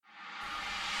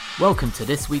Welcome to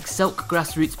this week's Selk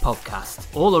Grassroots podcast,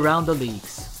 all around the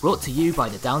leagues, brought to you by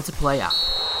the Down to Play app.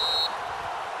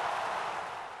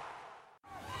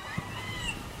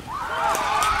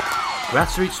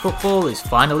 Grassroots football is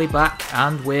finally back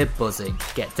and we're buzzing.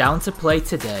 Get Down to Play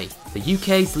today, the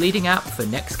UK's leading app for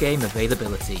next game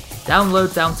availability.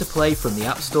 Download Down to Play from the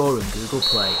App Store and Google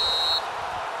Play.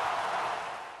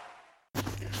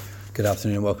 Good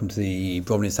afternoon and welcome to the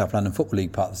Bromley and South London Football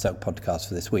League part of the Selk podcast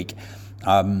for this week.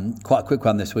 Quite a quick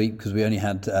one this week because we only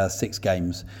had 6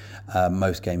 games.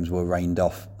 Most games were rained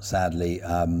off, sadly.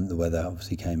 The weather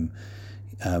obviously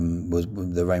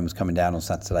the rain was coming down on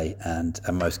Saturday and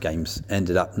most games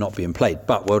ended up not being played.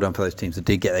 But well done for those teams that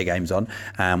did get their games on.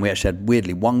 And we actually had,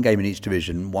 weirdly, 1 game in each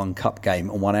division, 1 cup game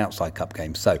and 1 outside cup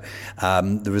game. So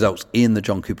the results in the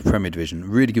John Cooper Premier Division,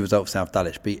 really good result for South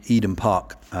Dulwich, beat Eden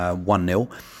Park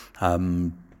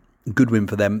 1-0. Good win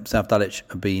for them. South Dulwich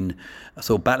have been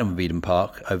sort of battling with Eden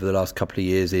Park over the last couple of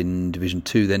years in Division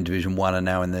 2, then Division 1 and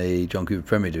now in the John Cooper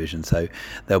Premier Division. So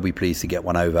they'll be pleased to get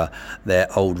one over their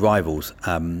old rivals.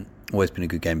 Always been a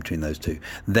good game between those two.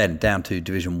 Then down to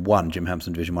Division 1, Jim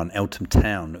Hampson Division 1, Eltham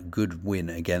Town, good win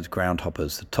against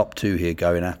Groundhoppers. The top 2 here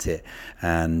going at it.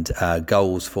 And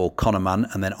goals for Connor Munn.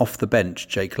 And then off the bench,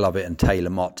 Jake Lovett and Taylor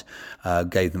Mott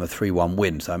gave them a 3-1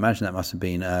 win. So I imagine that must have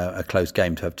been a close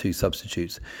game to have 2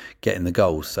 substitutes getting the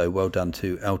goals. So well done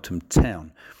to Eltham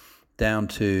Town. Down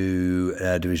to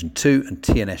Division 2 and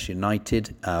TNS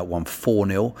United won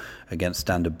 4-0 against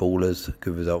Standard Ballers.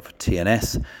 Good result for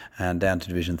TNS. And down to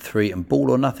Division 3 and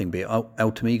Ball or Nothing beat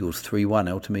Eltham Eagles 3-1.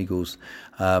 Eltham Eagles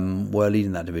were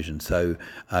leading that division. So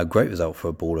great result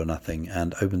for Ball or Nothing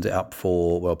and opens it up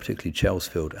for, well, particularly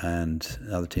Chelsfield and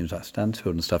other teams like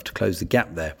Stansfield and stuff to close the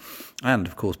gap there. And,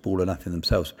 of course, Ball or Nothing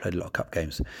themselves played a lot of cup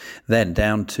games. Then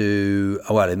down to,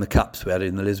 in the cups, we had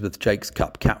in the Elizabeth Jakes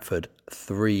Cup, Catford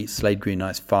 3, Slade Green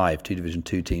Knights 5, 2 Division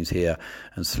 2 teams here,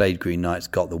 and Slade Green Knights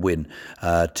got the win.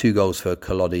 2 goals for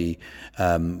Kolodi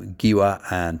Giwa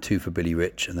and 2 for Billy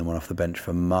Rich, and then 1 off the bench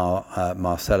for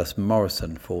Marcellus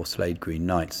Morrison for Slade Green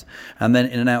Knights. And then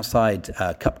in an outside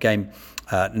cup game,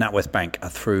 NatWest Bank are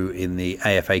through in the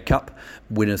AFA Cup.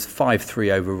 Winners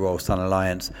 5-3 over Royal Sun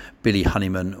Alliance. Billy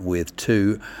Honeyman with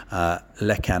 2,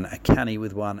 Lekan Akani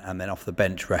with 1, and then off the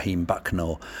bench, Raheem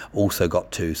Bucknell also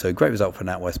got 2. So great result for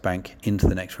NatWest Bank into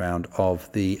the next round of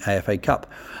the AFA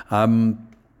Cup.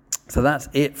 So that's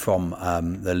it from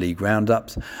the league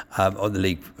roundups, or the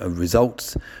league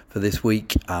results for this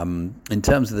week. In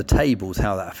terms of the tables,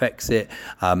 how that affects it,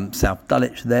 South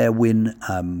Dulwich, their win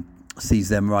sees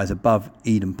them rise above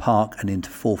Eden Park and into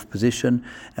 4th position.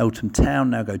 Eltham Town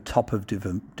now go top of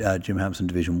Jim Hampson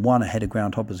Division 1 ahead of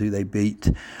Groundhoppers, who they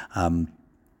beat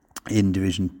in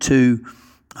Division 2.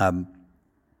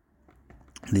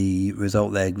 The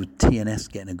result there with TNS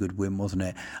getting a good win, wasn't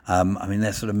it?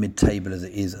 They're sort of mid-table as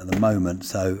it is at the moment,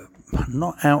 so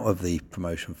not out of the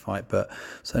promotion fight, but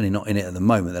certainly not in it at the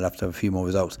moment. They'll have to have a few more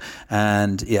results.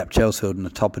 And, Chelsfield in the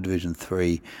top of Division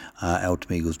 3,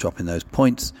 Eltham Eagles dropping those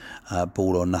points.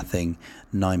 Ball or Nothing,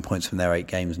 9 points from their 8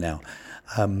 games now.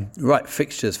 Right,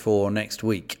 fixtures for next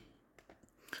week.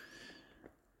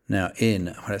 Now,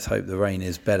 let's hope the rain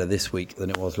is better this week than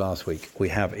it was last week. We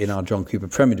have in our John Cooper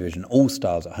Premier Division, All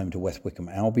Stars at home to West Wickham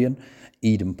Albion,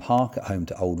 Eden Park at home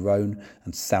to Old Roan,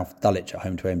 and South Dulwich at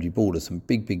home to MG Ballers. Some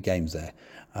big games there.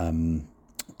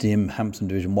 Jim Hampson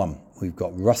Division 1, we've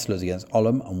got Rustlers against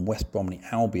Oldham and West Bromley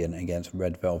Albion against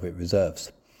Red Velvet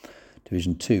Reserves.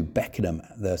 Division 2, Beckenham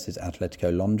versus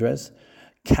Atletico Londres,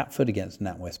 Catford against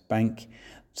NatWest Bank,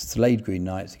 Slade Green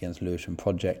Knights against Lewisham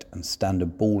Project, and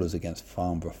Standard Ballers against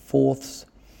Farnborough Fourths.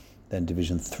 Then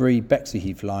Division 3, Bexley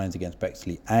Heath Lions against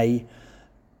Bexley A,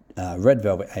 Red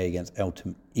Velvet A against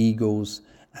Eltham Eagles,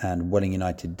 and Welling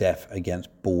United Deaf against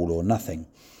Ball or Nothing.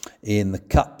 In the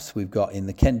Cups, we've got in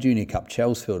the Kent Junior Cup,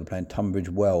 Chelsfield are playing Tunbridge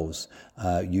Wells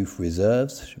Youth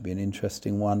Reserves, should be an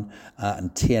interesting one,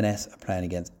 and TNS are playing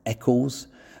against Eccles.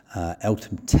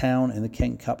 Eltham Town in the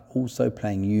Kent Cup also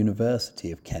playing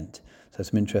University of Kent. So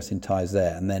some interesting ties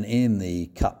there. And then in the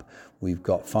Cup, we've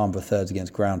got Farnborough Thirds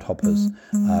against Groundhoppers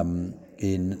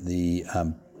in the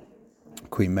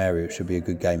Queen Mary. It should be a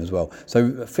good game as well.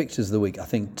 So fixtures of the week, I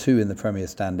think 2 in the Premier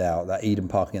stand out. That Eden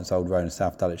Park against Old Roan and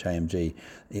South Dulwich AMG.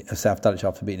 South Dulwich,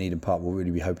 after beating Eden Park, will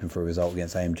really be hoping for a result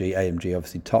against AMG. AMG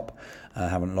obviously top,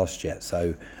 haven't lost yet.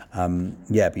 So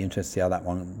it'd be interesting to see how that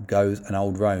one goes. And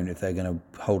Old Roan, if they're going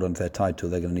to hold on to their title,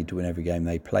 they're going to need to win every game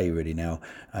they play really now.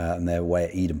 And they're away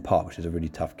at Eden Park, which is a really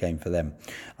tough game for them.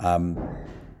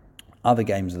 Other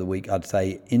games of the week, I'd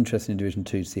say interesting in Division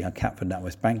 2 to see how Catford and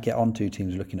NatWest Bank get on. 2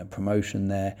 teams looking at promotion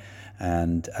there.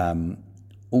 And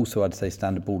Also, I'd say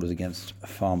Standard Borders against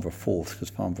Farnborough Fourth, because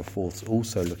Farnborough Fourth's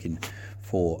also looking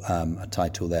for a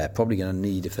title there. Probably going to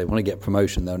need, if they want to get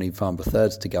promotion, they'll need Farnborough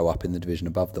Thirds to go up in the division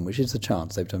above them, which is a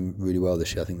chance. They've done really well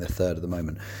this year. I think they're third at the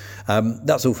moment.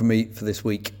 That's all from me for this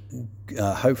week.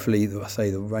 Hopefully, I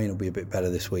say the rain will be a bit better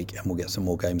this week and we'll get some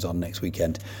more games on next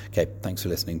weekend. Okay, thanks for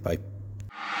listening. Bye.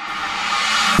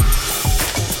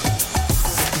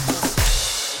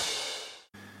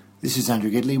 This is Andrew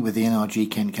Gidley with the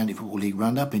NRG Kent County Football League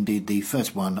roundup, indeed the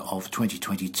first one of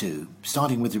 2022.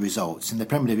 Starting with the results. In the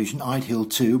Premier Division, Idehill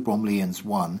 2, Bromleyans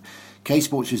 1, K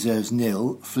Sports Reserves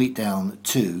 0, Fleetdown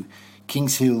 2,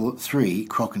 Kings Hill 3,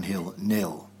 Crockenhill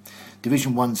 0.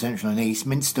 Division 1 Central and East,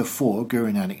 Minster 4,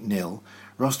 Gurinanek 0,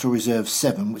 Rostral Reserves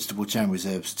 7, Whitstable Town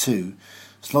Reserves 2,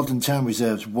 Slodden Town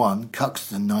Reserves 1,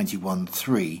 Cuxton 91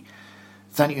 3,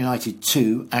 Thanet United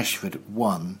 2, Ashford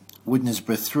 1,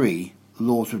 Widnesborough 3,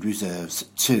 Lordswood Reserves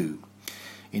 2.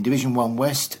 In Division 1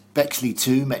 West, Bexley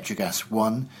 2, Metrogas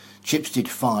 1, Chipstead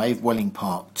 5, Welling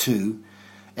Park 2,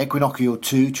 Equinoctial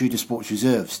 2, Tudor Sports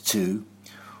Reserves 2,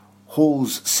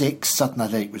 Halls 6, Sutton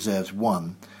Athletic Reserves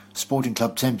 1, Sporting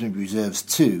Club Thamesmead Reserves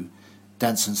 2,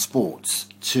 Danson Sports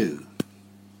 2.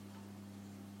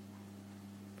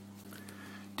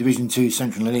 Division 2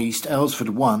 Central and East, Aylesford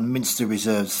 1, Minster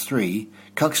Reserves 3,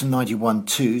 Cuxton 91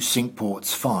 2,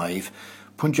 Sinkports 5,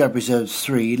 Punjab Reserves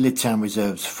 3, Lidtown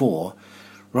Reserves 4,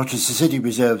 Rochester City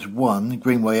Reserves 1,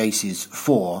 Greenway Aces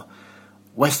 4,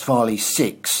 West Farley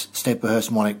 6, Staplehurst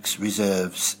Monarchs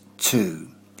Reserves 2.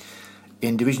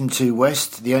 In Division 2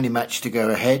 West, the only match to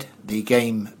go ahead, the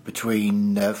game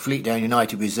between Fleetdown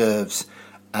United Reserves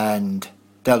and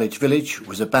Dulwich Village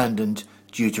was abandoned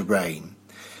due to rain.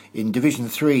 In Division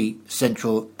 3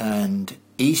 Central and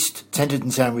East,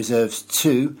 Tenterden Town Reserves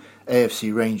 2,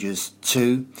 AFC Rangers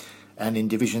 2, and in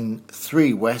Division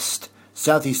 3 West,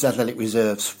 South East Athletic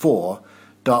Reserves 4,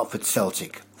 Dartford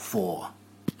Celtic 4.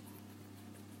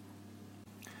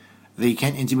 The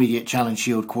Kent Intermediate Challenge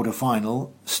Shield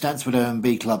quarter-final, Stansford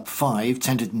OMB Club 5,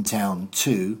 Tenterden Town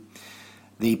 2.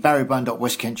 The Barry Bundop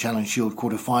West Kent Challenge Shield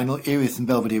quarter-final, Erith and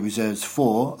Belvedere Reserves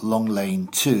 4, Long Lane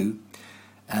 2.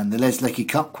 And the Les Lecky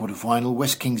Cup quarter-final,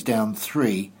 West Kingsdown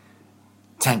 3,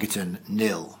 Tankerton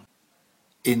 0.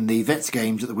 In the Vets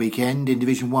games at the weekend, in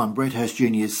Division 1, Bredhurst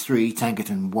Juniors 3,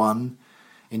 Tankerton 1.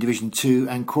 In Division 2,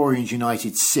 Ancorians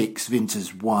United 6,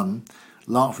 Vinters 1.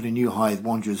 Larkford and New Hythe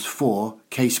Wanderers 4,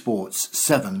 K Sports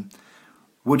 7.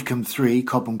 Woodcombe 3,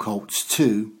 Cobham Colts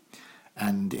 2.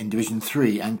 And in Division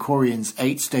 3, Ancorians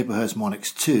 8, Staplehurst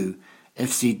Monarchs 2,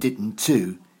 FC Ditton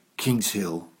 2,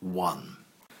 Kingshill 1.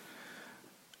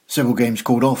 Several games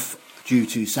called off due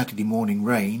to Saturday morning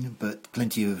rain, but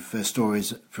plenty of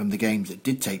stories from the games that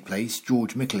did take place.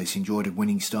 George Michaelis enjoyed a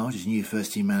winning start as new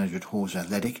first-team manager at Hawes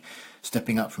Athletic,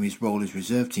 stepping up from his role as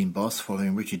reserve team boss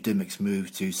following Richard Dimmock's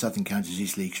move to Southern Counties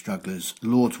East League strugglers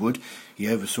Lordswood. He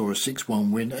oversaw a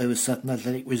 6-1 win over Sutton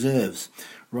Athletic Reserves.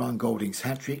 Ryan Golding's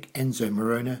hat-trick, Enzo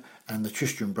Morona and the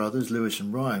Tristram brothers, Lewis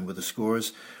and Ryan, were the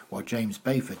scorers, while James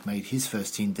Bayford made his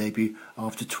first-team debut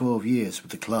after 12 years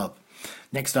with the club.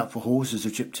 Next up for Hawes is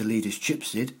a trip to leaders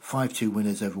Chipstead, 5-2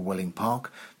 winners over Welling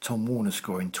Park, Tom Warner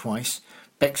scoring twice,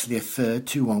 Bexley a third,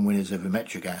 2-1 winners over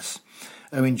Metrogas.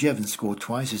 Owen Jevons scored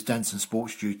twice as Danson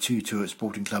Sports drew 2-2 at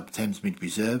Sporting Club Thamesmead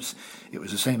Reserves. It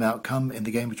was the same outcome in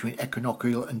the game between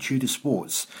Equinoctial and Tudor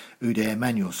Sports, Uday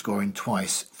Emanuel scoring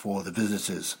twice for the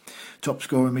visitors. Top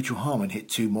scorer Mitchell Harmon hit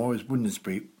 2 more as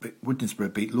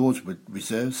Woodnesborough beat Lordswood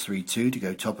Reserves 3-2 to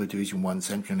go top of Division 1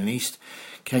 Central and East.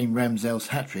 Kane Ramsdale's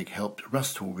hat-trick helped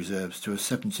Rusthall Reserves to a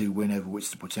 7-2 win over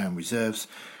Whitstable Town Reserves,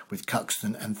 with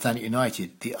Cuxton and Thanet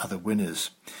United the other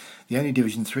winners. The only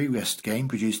Division 3 West game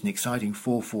produced an exciting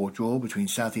 4-4 draw between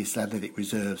South East Athletic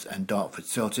Reserves and Dartford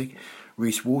Celtic.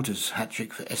 Rhys Waters'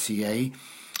 hat-trick for SEA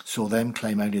saw them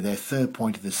claim only their 3rd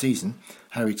point of the season.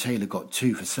 Harry Taylor got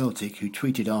 2 for Celtic, who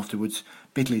tweeted afterwards,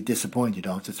 bitterly disappointed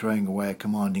after throwing away a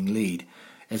commanding lead.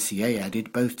 SEA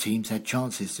added, both teams had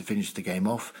chances to finish the game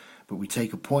off, but we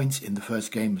take a point in the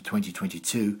first game of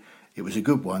 2022. It was a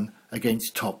good one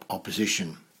against top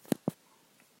opposition.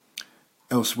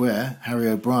 Elsewhere, Harry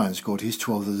O'Brien scored his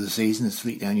 12th of the season as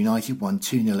Fleetdown United won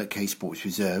 2-0 at K Sports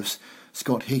Reserves.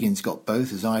 Scott Higgins got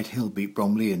both as Idehill beat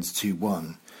Bromleyans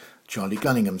 2-1. Charlie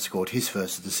Gunningham scored his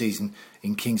first of the season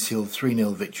in Kingshill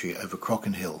 3-0 victory over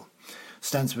Crockenhill.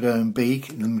 Stansford OMB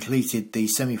completed the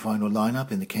semi-final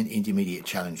lineup in the Kent Intermediate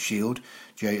Challenge Shield.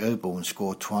 Jay Oborne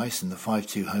scored twice in the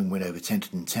 5-2 home win over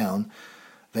Tenterden Town.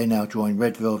 They now join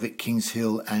Red Velvet,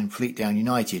 Kingshill and Fleetdown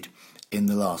United in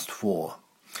the last 4.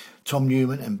 Tom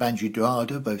Newman and Banju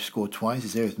Dorado both scored twice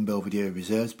as Erith and Belvedere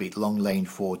reserves beat Long Lane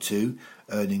 4-2,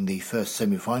 earning the first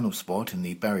semi-final spot in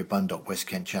the Barry Bundock West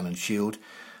Kent Challenge Shield.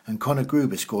 And Conor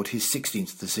Gruber scored his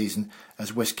 16th of the season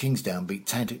as West Kingsdown beat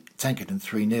Tankerton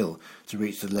 3-0 to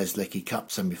reach the Les Lecky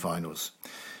Cup semi-finals.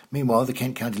 Meanwhile, the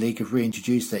Kent County League have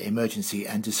reintroduced their emergency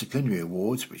and disciplinary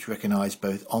awards, which recognise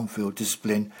both on-field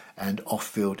discipline and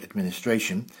off-field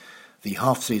administration. The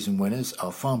half-season winners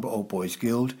are Farnborough Old Boys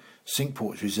Guild, Cinque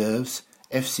Ports Reserves,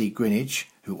 FC Greenwich,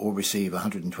 who all receive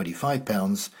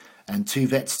 £125, and two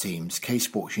vets teams, K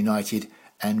Sports United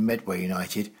and Medway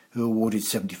United, who are awarded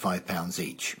 £75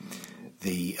 each.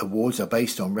 The awards are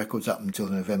based on records up until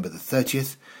November the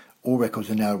 30th. All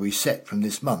records are now reset from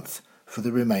this month for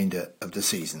the remainder of the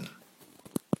season.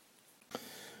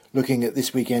 Looking at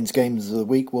this weekend's games of the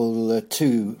week, well,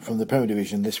 two from the Premier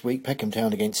Division this week. Peckham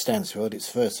Town against Stansfeld.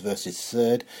 It's first versus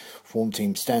third. Form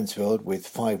team Stansfeld with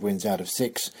 5 wins out of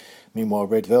 6. Meanwhile,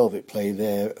 Red Velvet play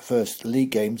their first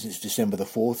league game since December the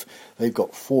 4th. They've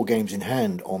got 4 games in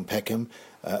hand on Peckham,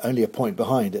 only a point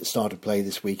behind at start of play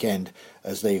this weekend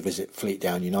as they visit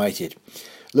Fleetdown United.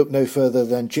 Look no further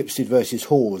than Chipstead versus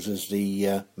Hawes as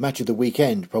the match of the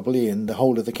weekend, probably in the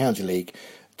whole of the County League.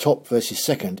 Top versus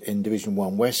second in Division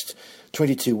 1 West,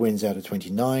 22 wins out of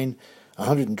 29,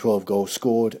 112 goals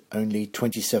scored, only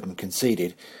 27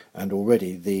 conceded, and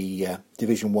already the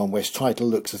Division 1 West title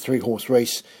looks a 3-horse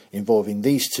race involving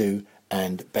these two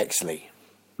and Bexley.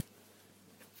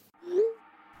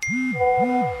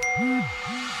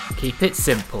 Keep it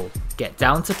simple. Get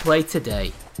Down to Play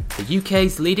today, the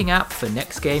UK's leading app for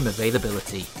next game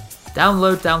availability.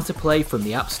 Download Down to Play from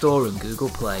the App Store and Google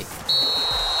Play.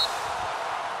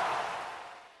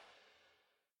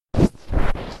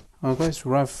 Hi guys,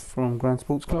 Rav from Grand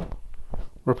Sports Club,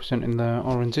 representing the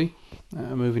R&D,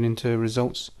 moving into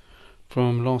results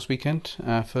from last weekend,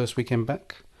 first weekend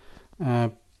back.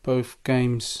 Both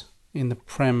games in the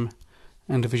Prem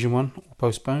and Division 1 are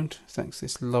postponed, thanks to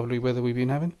this lovely weather we've been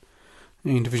having.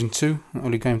 In Division 2,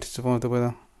 only game to survive the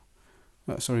weather,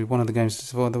 one of the games to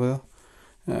survive the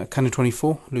weather. Cannon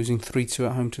 24, losing 3-2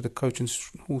 at home to the Coach and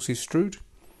Horses Strood.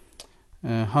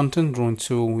 Hunton drawing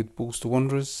 2-2 with Bolster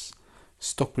Wanderers.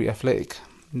 Stockbury Athletic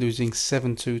losing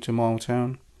 7-2 to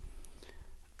Miletown.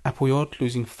 Appleyard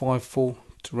losing 5-4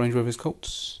 to Range Rovers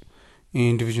Colts.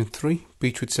 In Division 3,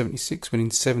 Beechwood 76 winning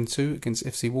 7-2 against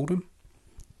FC Walden.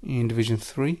 In Division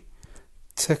 3,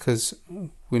 Techers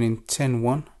winning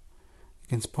 10-1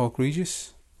 against Park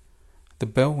Regis. The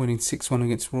Bell winning 6-1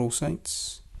 against Royal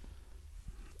Saints.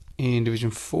 In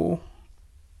Division 4,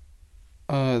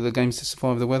 the games to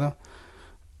survive the weather.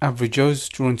 Average Joe's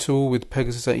drawing 2-2 with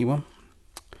Pegasus 81.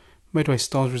 Medway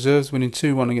Stars Reserves winning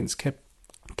 2-1 against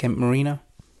Kent Marina.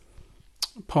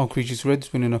 Park Regis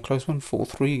Reds winning a close one,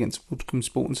 4-3 against Woodcombe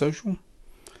Sport and Social.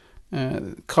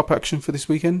 Cup action for this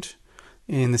weekend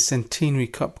in the Centenary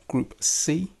Cup Group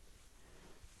C.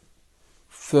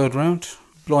 Third round,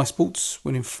 Blyth Sports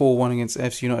winning 4-1 against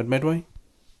AFC United Medway.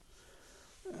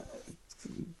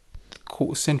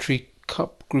 Quarter Century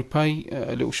Cup Group A,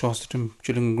 Little Shasterton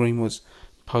Gillingham Green was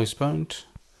postponed.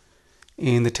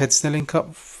 In the Ted Snelling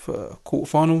Cup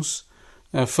quarterfinals,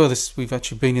 furthest we've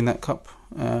actually been in that cup.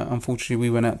 Unfortunately, we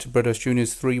went out to Bredhurst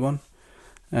Juniors 3-1,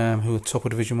 who are top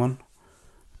of Division 1.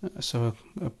 So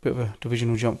a bit of a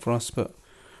divisional jump for us, but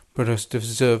Bredhurst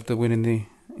deserved the win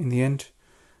in the end.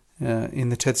 In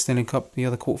the Ted Snelling Cup, the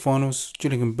other quarterfinals,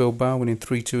 Gillingham Bilbao winning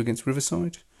 3-2 against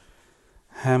Riverside.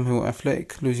 Ham Hill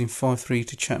Athletic losing 5-3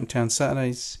 to Chatham Town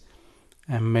Saturdays,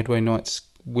 and Medway Knights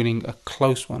winning a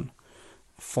close one,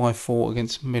 5-4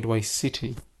 against Medway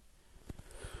City.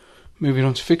 Moving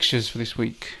on to fixtures for this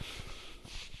week.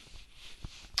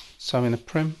 So in the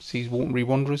Prem, sees Waltonbury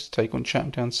Wanderers take on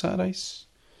Chatham Town Saturdays.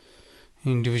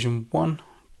 In Division 1,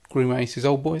 Greenway Aces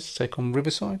Old Boys take on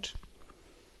Riverside.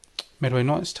 Medway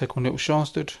Knights take on Little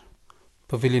Sharsted.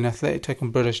 Pavilion Athletic take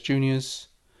on Bredhurst Juniors.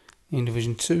 In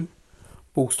Division 2,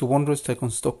 Bolster Wanderers take on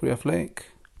Stockbury Athletic.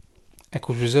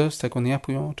 Eccles Reserves take on the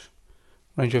Appleyard.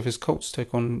 Range Rovers Colts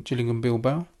take on Gillingham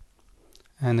Bilbao.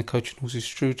 And the Coach and Horses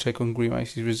Strood take on Greenway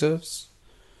Aces Reserves.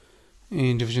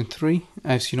 In Division 3,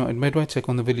 AFC United Medway take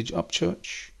on the Village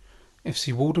Upchurch.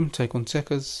 FC Waldham take on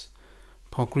Techers.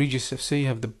 Park Regis FC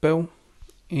have the Bell.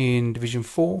 In Division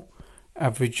 4,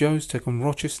 Average Joes take on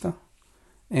Rochester.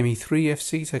 ME3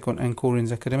 FC take on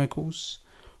Ancorians Academicals.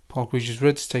 Park Regis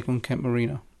Reds take on Kent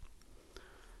Marina.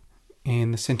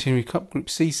 In the Centenary Cup Group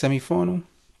C semi-final,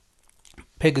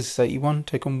 Pegasus 81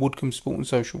 take on Woodcombe Sport and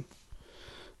Social.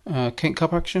 Kent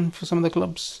Cup action for some of the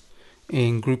clubs.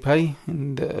 In Group A,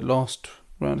 in the last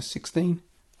round of 16,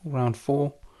 round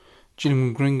 4,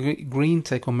 Gillingham Green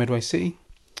take on Medway City.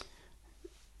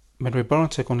 Medway Borough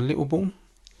take on Littlebourne.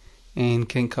 In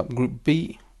Kent Cup Group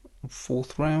B,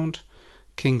 4th round,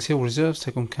 Kings Hill Reserves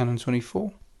take on Cannon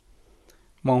 24.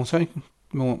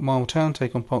 Miletown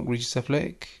take on Park Regis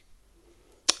Athletic.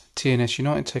 TNS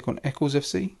United take on Eccles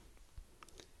FC.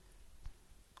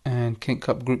 And Kent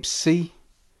Cup Group C,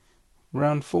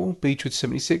 round 4, Beechwood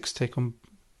 76 take on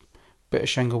Better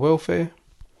Shanga Welfare.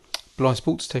 Blyth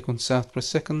Sports take on Southborough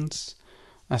Seconds.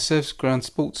 Sevs Ground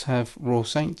Sports have Royal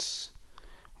Saints.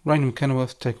 Raynham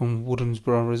Kenilworth take on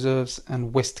Woodensborough Reserves,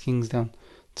 and West Kingsdown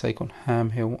take on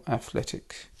Ham Hill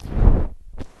Athletic.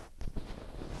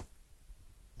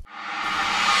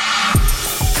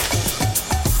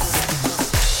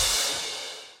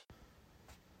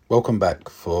 Welcome back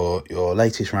for your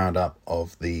latest roundup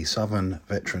of the Southern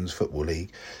Veterans Football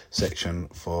League section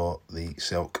for the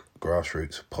Selk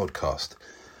Grassroots podcast.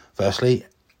 Firstly,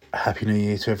 Happy New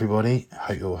Year to everybody.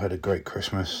 Hope you all had a great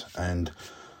Christmas and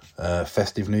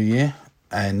festive New Year,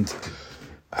 and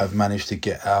have managed to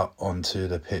get out onto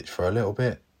the pitch for a little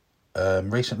bit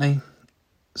recently.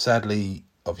 Sadly,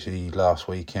 obviously last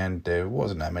weekend there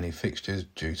wasn't that many fixtures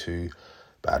due to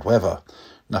bad weather.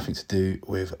 Nothing to do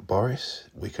with Boris.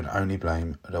 We can only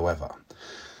blame the weather.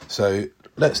 So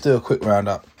let's do a quick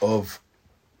roundup of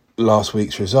last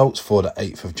week's results for the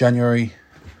 8th of January,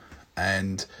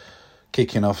 and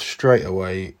kicking off straight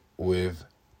away with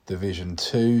Division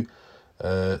 2.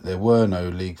 There were no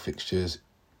league fixtures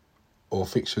or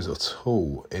fixtures at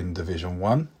all in Division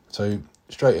 1. So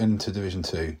straight into Division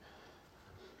 2.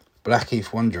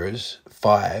 Blackheath Wanderers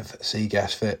 5,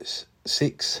 Seagas Vets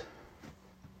 6.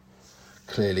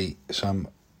 Clearly some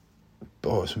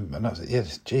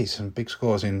big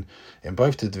scores in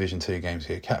both the Division 2 games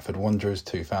here. Catford Wanderers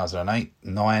 2008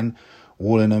 9,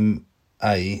 Wallingham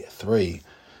A 3.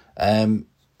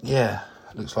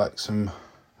 Looks like some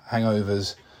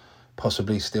hangovers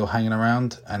possibly still hanging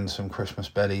around, and some Christmas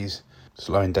bellies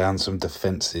slowing down some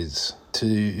defences.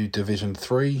 To Division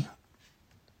 3,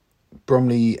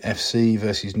 Bromley FC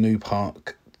versus New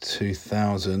Park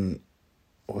 2000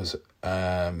 was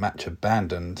a match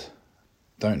abandoned.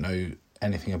 Don't know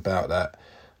anything about that.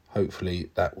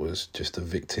 Hopefully that was just a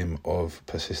victim of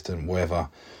persistent weather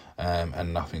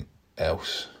and nothing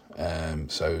else.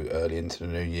 So early into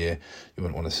the new year, you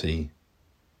wouldn't want to see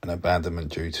an abandonment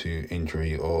due to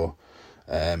injury or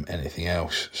anything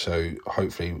else. So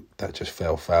hopefully that just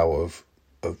fell foul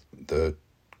of the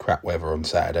crap weather on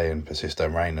Saturday and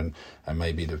persistent rain, and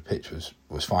maybe the pitch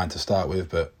was fine to start with,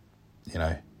 but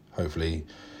hopefully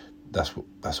that's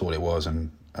all it was,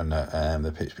 and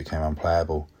the pitch became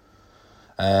unplayable.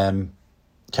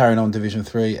 Carrying on Division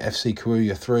 3, FC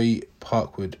Karuya 3,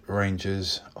 Parkwood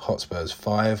Rangers Hotspurs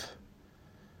 5,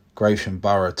 Gravesham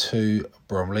Borough 2,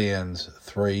 Bromleyans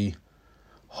 3,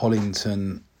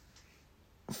 Hollington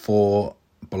 4,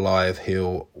 Blythe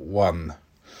Hill 1.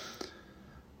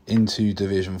 Into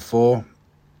Division 4,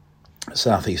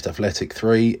 South East Athletic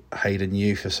 3, Hayden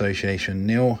Youth Association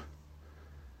 0,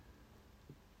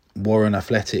 Warren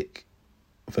Athletic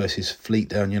versus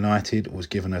Fleetdown United was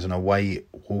given as an away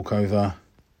walkover.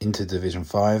 Into Division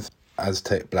 5,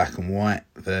 Aztec Black and White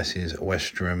versus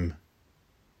Westram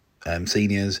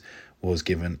Seniors was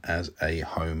given as a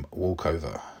home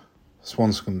walkover.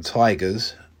 Swanscombe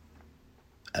Tigers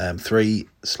 3,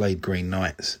 Slade Green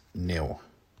Knights 0.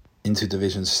 Into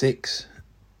Division 6,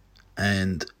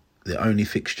 and the only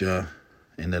fixture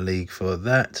in the league for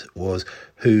that was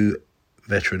Who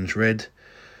Veterans Red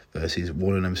versus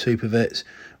Wallingham Super Vets,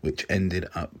 which ended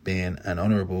up being an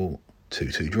honourable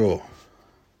 2-2 draw.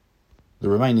 The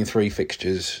remaining 3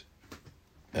 fixtures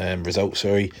results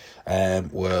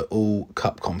were all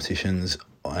cup competitions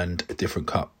and different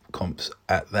cup comps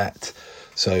at that.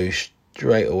 So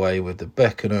straight away with the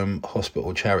Beckenham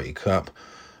Hospital Charity Cup,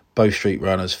 Bow Street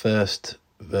Runners First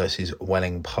versus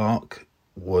Welling Park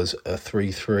was a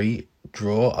 3-3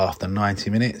 draw after 90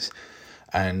 minutes,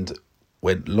 and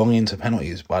went long into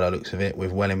penalties by the looks of it,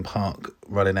 with Welling Park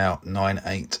running out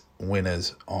 9-8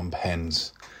 winners on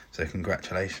pens. So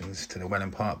congratulations to the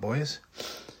Welling Park boys.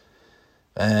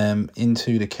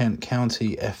 Into the Kent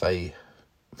County FA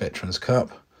Veterans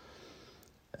Cup,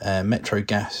 Metro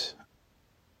Gas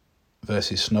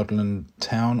versus Snodland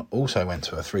Town also went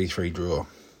to a 3-3 draw,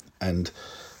 and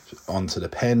onto the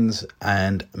pens,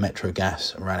 and Metro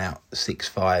Gas ran out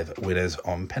 6-5 winners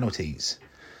on penalties.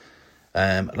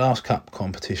 Last cup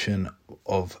competition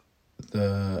of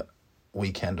the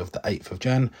weekend of the 8th of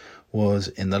Jan was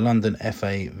in the London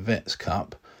FA Vets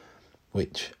Cup,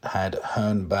 which had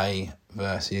Herne Bay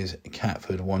versus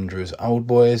Catford Wanderers Old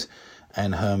Boys,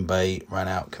 and Herne Bay ran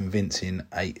out convincing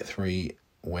 8-3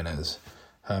 winners.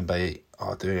 Herne Bay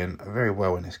are doing very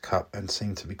well in this cup and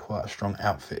seem to be quite a strong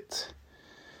outfit.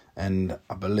 And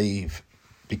I believe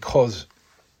because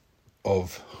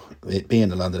of it being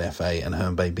the London FA and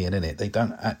Herne Bay being in it, they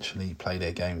don't actually play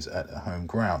their games at a home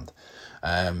ground.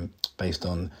 Based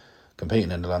on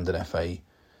competing in the London FA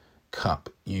Cup,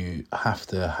 you have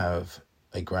to have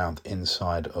a ground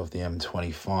inside of the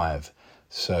M25.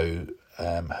 So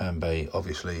Herne Bay,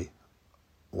 obviously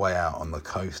way out on the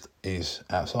coast, is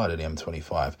outside of the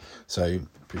M25. So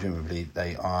presumably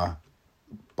they are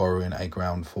borrowing a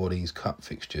ground for these cup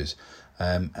fixtures,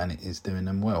 and it is doing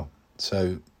them well.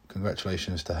 So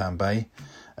congratulations to Herne Bay,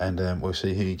 and we'll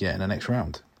see who you get in the next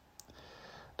round.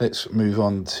 Let's move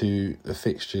on to the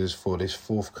fixtures for this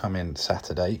forthcoming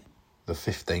Saturday, the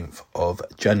 15th of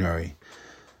January.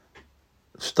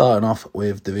 Starting off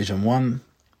with Division 1,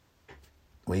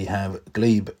 we have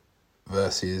Glebe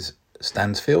versus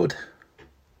Stansfield,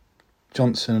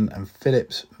 Johnson and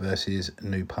Phillips versus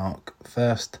New Park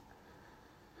First.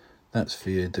 That's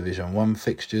for your Division 1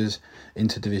 fixtures.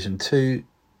 Into Division 2,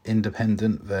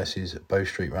 Independent versus Bow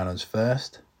Street Runners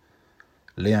First,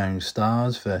 Leon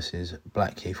Stars versus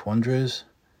Blackheath Wanderers,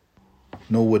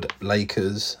 Norwood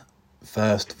Lakers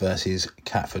First versus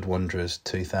Catford Wanderers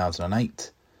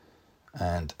 2008,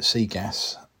 and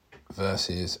Seagas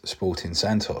versus Sporting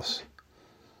Santos.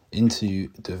 Into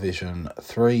Division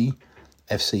 3,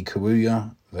 FC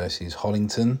Kawuya versus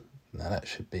Hollington. Now that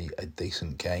should be a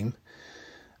decent game.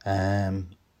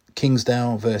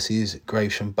 Kingsdale versus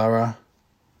Gravesham Borough,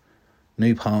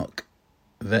 New Park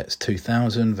Vets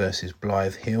 2000 versus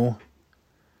Blythe Hill,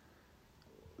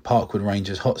 Parkwood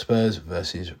Rangers Hotspurs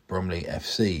versus Bromley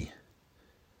FC.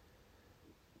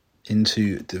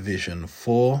 Into Division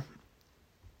 4,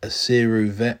 Asiru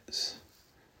Vets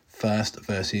First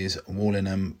versus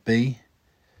Wallingham B,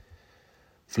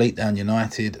 Fleetdown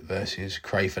United versus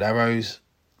Crayford Arrows,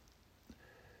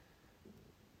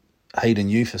 Hayden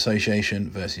Youth Association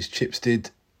versus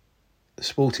Chipstead,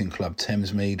 Sporting Club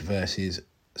Thamesmead versus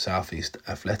South East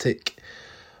Athletic,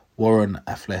 Warren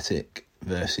Athletic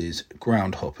versus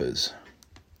Groundhoppers.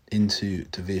 Into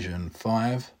Division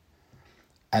 5,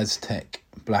 Aztec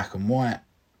Black and White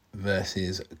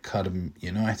versus Cudham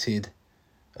United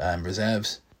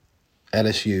Reserves,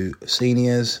 LSU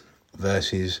Seniors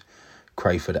versus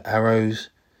Crayford Arrows,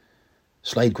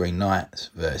 Slade Green Knights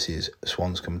versus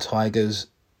Swanscombe Tigers,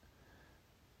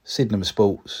 Sydenham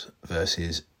Sports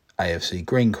versus AFC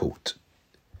Greencourt.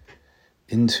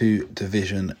 Into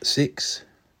Division 6,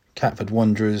 Catford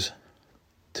Wanderers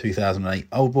 2008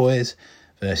 Old Boys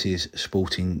versus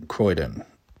Sporting Croydon,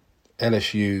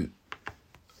 LSU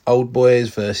Old Boys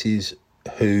versus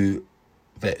Who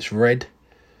Vets Red,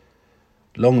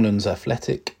 Longlands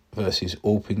Athletic versus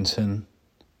Orpington,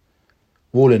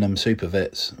 Wallingham Super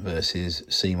Vets versus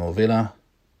Seymour Villa,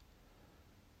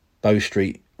 Bow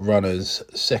Street Runners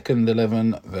Second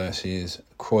 11 versus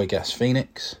Croygas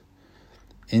Phoenix.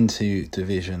 Into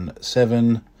Division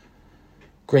 7,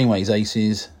 Greenways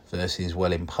Aces versus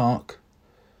Welling Park,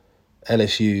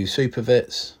 LSU Super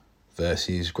Vets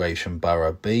versus Gravesham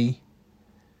Borough B,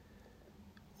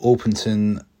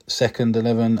 Orpington Second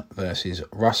 11 versus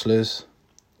Rustlers.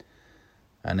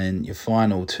 And then your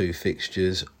final two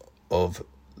fixtures of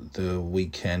the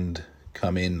weekend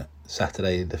coming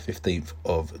Saturday the 15th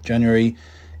of January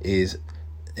is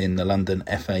in the London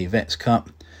FA Vets Cup,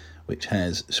 which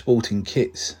has Sporting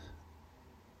Kits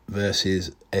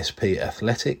versus SP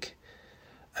Athletic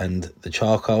and the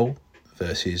Charcoal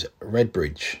versus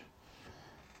Redbridge.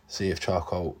 See if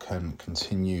Charcoal can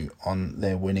continue on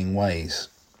their winning ways.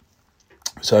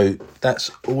 So that's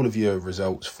all of your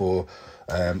results for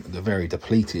the very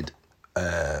depleted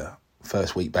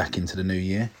first week back into the new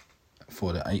year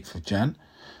for the 8th of Jan,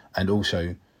 and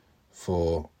also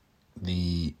for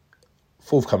the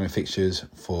forthcoming fixtures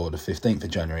for the 15th of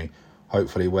January.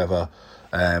 Hopefully, weather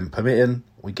permitting,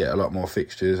 we get a lot more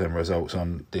fixtures and results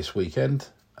on this weekend,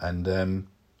 and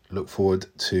look forward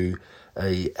to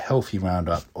a healthy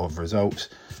roundup of results,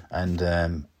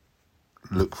 and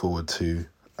look forward to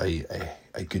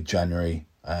a good January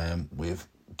with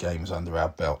games under our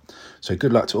belt. So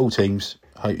good luck to all teams.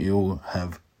 Hope you all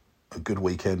have a good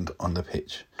weekend on the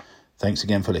pitch. Thanks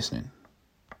again for listening.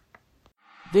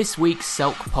 This week's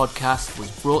Selk podcast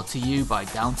was brought to you by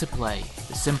Down to Play,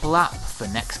 the simple app for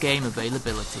next game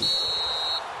availability.